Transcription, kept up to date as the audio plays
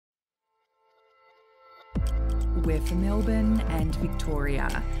We're for Melbourne and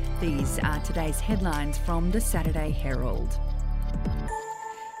Victoria. These are today's headlines from the Saturday Herald.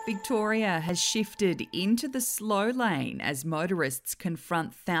 Victoria has shifted into the slow lane as motorists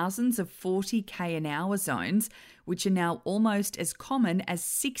confront thousands of 40k an hour zones, which are now almost as common as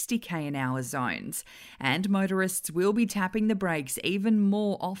 60k an hour zones. And motorists will be tapping the brakes even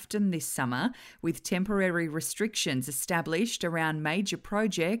more often this summer, with temporary restrictions established around major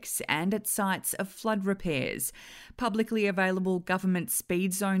projects and at sites of flood repairs. Publicly available government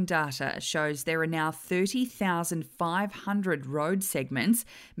speed zone data shows there are now 30,500 road segments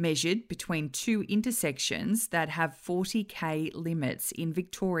measured between two intersections that have 40k limits in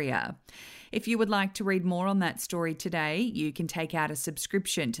Victoria. If you would like to read more on that story today, you can take out a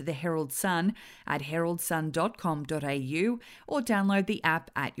subscription to the Herald Sun at heraldsun.com.au or download the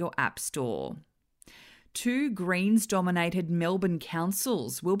app at your app store. Two Greens-dominated Melbourne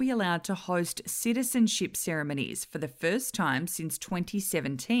councils will be allowed to host citizenship ceremonies for the first time since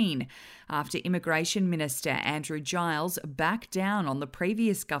 2017, after Immigration Minister Andrew Giles backed down on the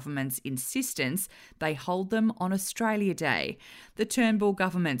previous government's insistence they hold them on Australia Day. The Turnbull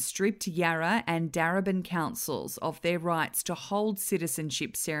government stripped Yarra and Darebin councils of their rights to hold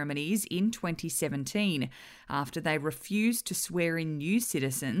citizenship ceremonies in 2017, after they refused to swear in new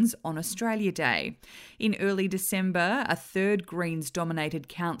citizens on Australia Day. In early December, a third Greens-dominated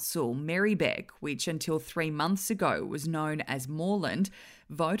council, Marybeck, which until 3 months ago was known as Moreland,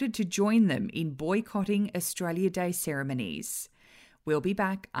 voted to join them in boycotting Australia Day ceremonies. We'll be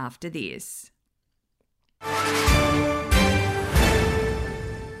back after this.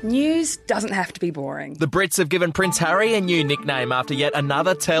 News doesn't have to be boring. The Brits have given Prince Harry a new nickname after yet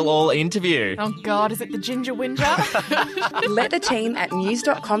another tell-all interview. Oh God, is it the Ginger Whinger? Let the team at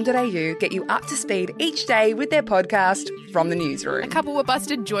news.com.au get you up to speed each day with their podcast, From the Newsroom. A couple were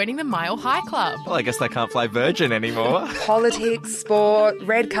busted joining the Mile High Club. Well, I guess they can't play Virgin anymore. Politics, sport,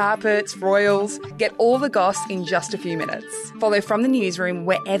 red carpets, royals. Get all the goss in just a few minutes. Follow From the Newsroom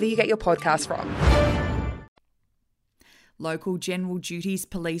wherever you get your podcast from. Local General Duties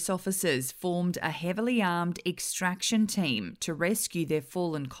police officers formed a heavily armed extraction team to rescue their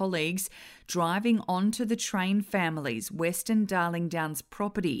fallen colleagues, driving onto the Train family's Western Darling Downs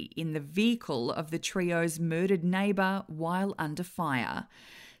property in the vehicle of the trio's murdered neighbour while under fire.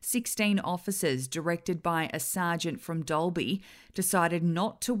 16 officers, directed by a sergeant from Dalby, decided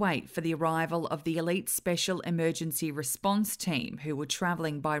not to wait for the arrival of the elite Special Emergency Response Team, who were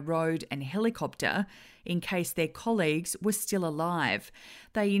travelling by road and helicopter, in case their colleagues were still alive.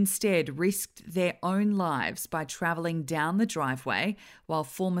 They instead risked their own lives by travelling down the driveway, while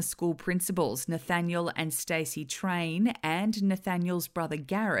former school principals Nathaniel and Stacey Train and Nathaniel's brother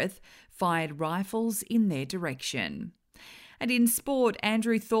Gareth fired rifles in their direction. And in sport,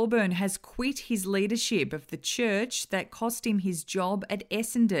 Andrew Thorburn has quit his leadership of the church that cost him his job at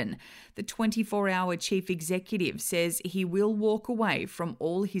Essendon. The 24-hour chief executive says he will walk away from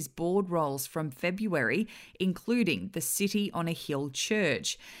all his board roles from February, including the City on a Hill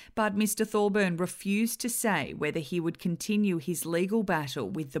church. But Mr Thorburn refused to say whether he would continue his legal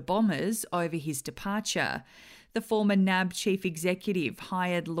battle with the Bombers over his departure. The former NAB chief executive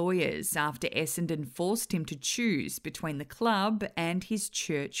hired lawyers after Essendon forced him to choose between the club and his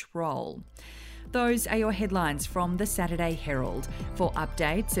church role. Those are your headlines from the Saturday Herald. For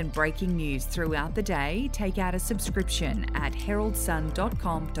updates and breaking news throughout the day, take out a subscription at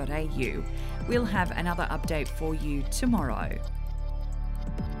heraldsun.com.au. We'll have another update for you tomorrow.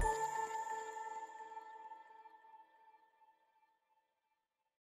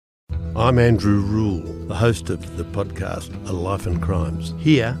 I'm Andrew Rule, the host of the podcast A Life and Crimes.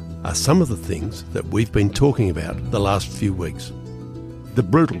 Here are some of the things that we've been talking about the last few weeks. The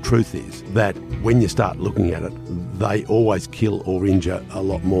brutal truth is that when you start looking at it, they always kill or injure a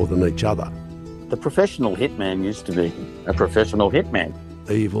lot more than each other. The professional hitman used to be a professional hitman.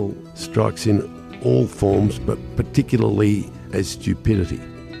 Evil strikes in all forms, but particularly as stupidity.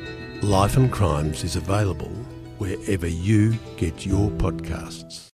 Life and Crimes is available wherever you get your podcasts.